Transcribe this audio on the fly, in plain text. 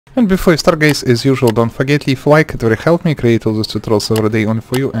And before you start, guys, as usual, don't forget leave a like, it will help me create all these tutorials every day only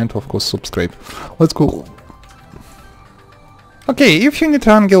for you, and of course subscribe. Let's go. Okay, if you need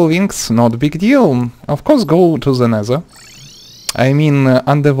angel wings, not big deal. Of course go to the nether. I mean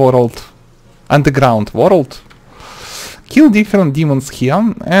underground world. Kill different demons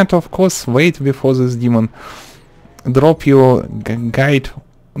here, and of course wait before this demon drop your guide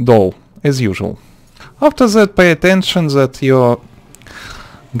doll, as usual. After that, pay attention that your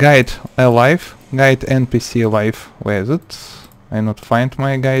guide alive, guide NPC alive. Where is it? I not find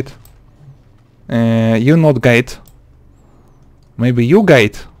my guide. You not guide. Maybe you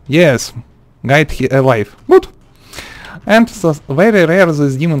guide. Yes, guide alive. Good. And very rare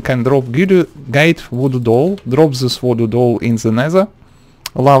this demon can drop guide voodoo doll. Drop this voodoo doll in the nether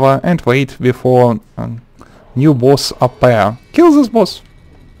lava and wait before new boss appear. Kill this boss.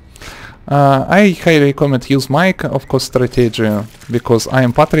 I highly recommend use my, of course, strategy, because I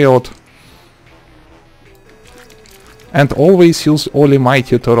am patriot. And always use only my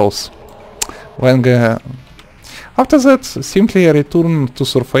tutorials. When after that, simply return to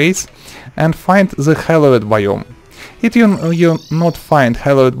surface and find the hallowed biome. If you not find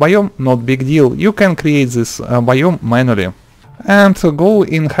hallowed biome, not big deal. You can create this biome manually. And go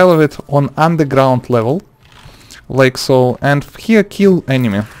in hallowed on underground level, like so, and here kill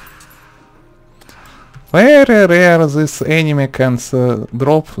enemy. Very rare this enemy can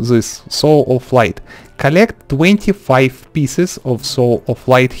drop this Soul of Light. Collect 25 pieces of Soul of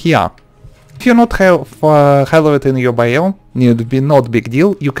Light here. If you not have hallowed in your biome, not big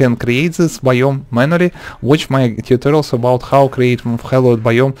deal, you can create this biome manually. Watch my tutorials about how create hallowed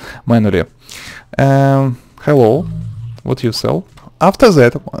biome manually. Hello, what you sell? After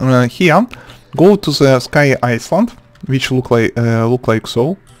that, here, go to the Sky Island, which look like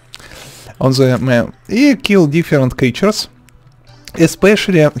so. On the map, you kill different creatures,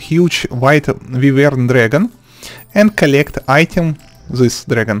 especially a huge white wyvern dragon, and collect item this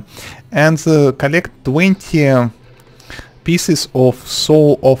dragon, and collect 20 pieces of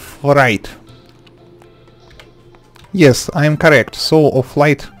Soul of Light. Yes, I am correct, Soul of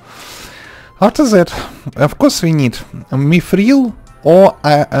Light. After that, of course, we need mithril or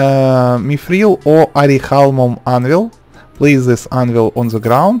Arihalmum anvil. Place this anvil on the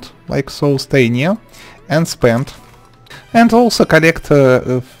ground, like so, stay near, and spend. And also collect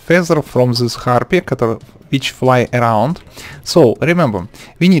feather from this harpy, which fly around. So, remember,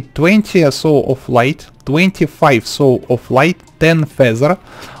 we need 20 Soul of Light, 25 Soul of Light, 10 feather,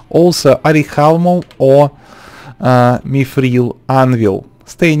 also Arihalmum or mithril anvil.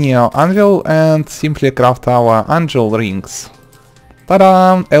 Stay near anvil and simply craft our angel rings.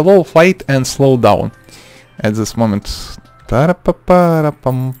 Ta-da! Allow flight and slow down. At this moment.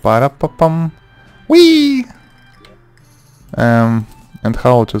 Whee! And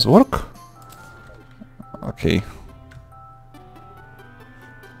how does work? Okay.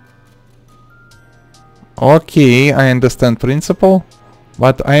 Okay, I understand principle,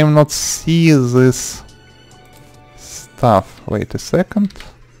 but I am not see this stuff. Wait a second.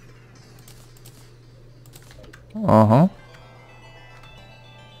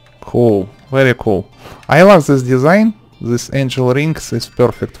 Cool, very cool. I love this design. This angel rings is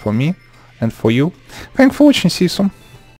perfect for me and for you. Thanks for watching, see you soon.